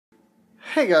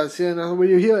Hey guys, here another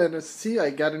video here, and as you see, I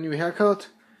got a new haircut.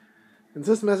 And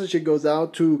this message here goes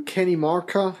out to Kenny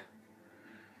Marker.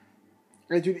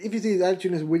 And if you see his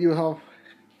attitude in this video,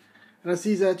 and I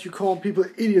see that you call people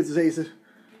idiots to say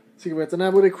cigarettes, and I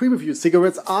would agree with you,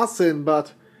 cigarettes are sin,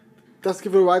 but does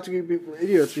give a right to give people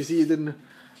idiots. We see it in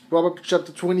Proverbs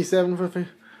chapter 27, of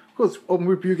course, open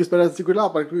rebuke is better than secret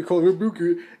love, but we call rebuke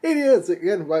you idiots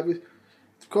again, right?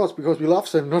 Of course, because we love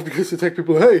them, not because we take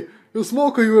people, hey, you're a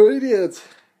smoker, you're an idiot.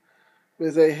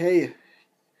 We say, hey,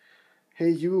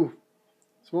 you,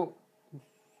 smoke,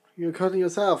 you're cutting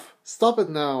yourself, stop it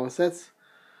now. That's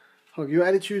how your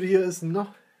attitude here is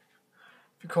not.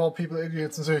 If you call people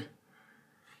idiots and say,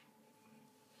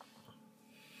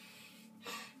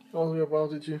 also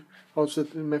about it, you also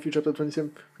in Matthew chapter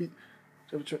 27,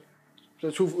 chapter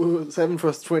 7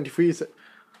 verse 23,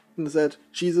 and said,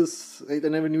 Jesus said, I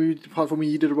never knew you, depart from me,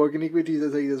 you did work iniquity. He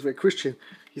said, that's very Christian.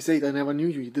 He said, I never knew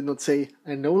you. He did not say,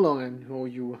 I no longer know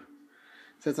you.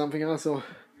 He said something else, so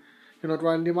you're not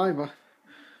right in your mind. But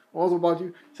also about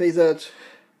you, say that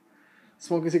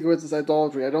smoking cigarettes is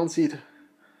idolatry. I don't see it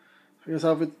for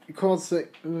yourself. It can't say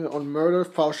on murder,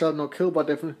 thou shalt not kill, but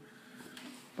definitely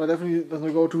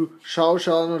doesn't go to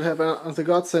shall not have unto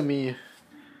God send me.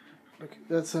 Like,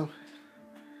 that's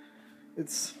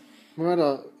it's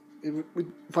murder.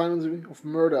 With violence of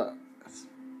murder.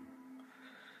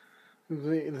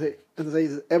 And say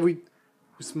every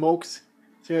who smokes,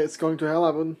 it's going to hell. I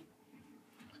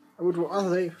would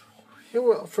rather say, here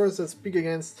we first speak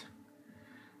against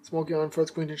smoking on 1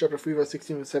 Corinthians chapter 3 verse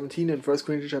 16 and 17, and 1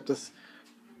 Corinthians chapters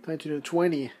 19 and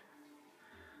 20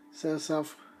 says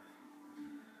self-harm.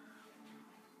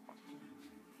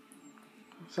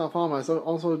 I saw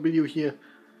also a video here.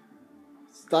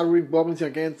 Stuttering problems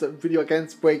against the video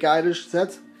against break Irish.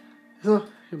 That so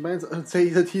you might say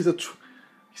that he's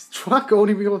truck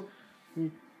only because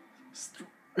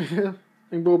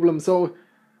problem. So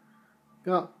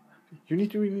yeah, you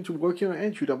need to work your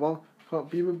attitude about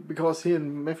people, because here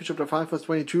in Matthew chapter 5 verse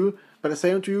 22, but I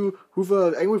say unto you,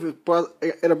 whoever angry with his brother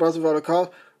at a brother without a cause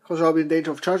shall be in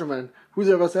danger of judgment.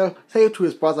 Whosoever say to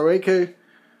his brother, okay,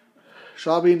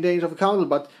 shall be in danger of counsel,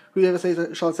 but whoever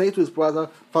shall say to his brother,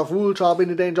 for fool, shall be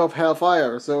in danger of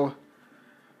hellfire. So,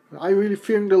 are you really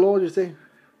fearing the Lord? You say,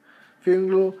 fearing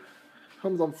the Lord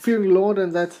comes on fearing the Lord,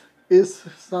 and that is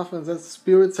stuff, and that's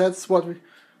spirit. That's what we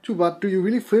do. But do you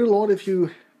really fear the Lord if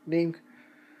you name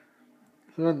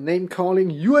calling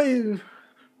you on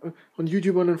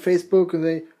YouTube and on Facebook and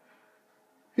say,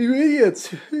 you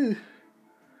idiots?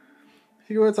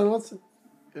 Cigarettes are not.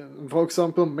 For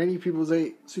example, many people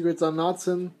say cigarettes are not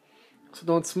sin, so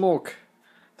don't smoke.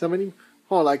 There are many,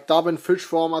 like Dub and Fish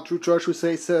from our true church who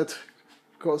say that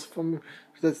because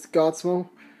that's God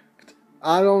smoke.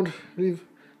 I don't really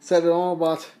say it at all,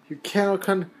 but you cannot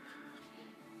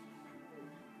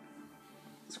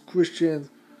Christians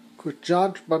could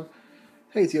judge, but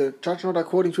hey, it's your judge not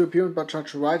according to appearance, but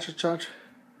judge righteous judge.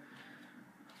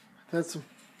 That's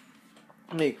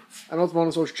me. I'm not one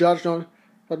of those judge now.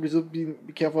 But we should be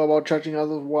careful about judging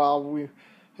others. Wow,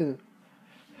 the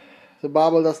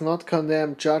Bible does not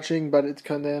condemn judging, but it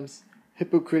condemns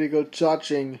hypocritical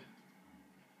judging.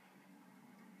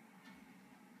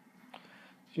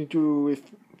 You need to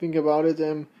think about it.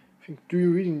 Do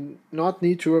you really not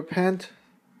need to repent?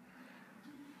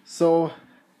 So,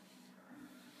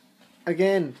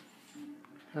 again,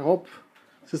 I hope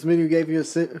this video gave you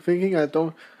thinking. I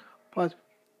don't, but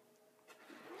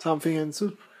something and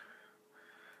so.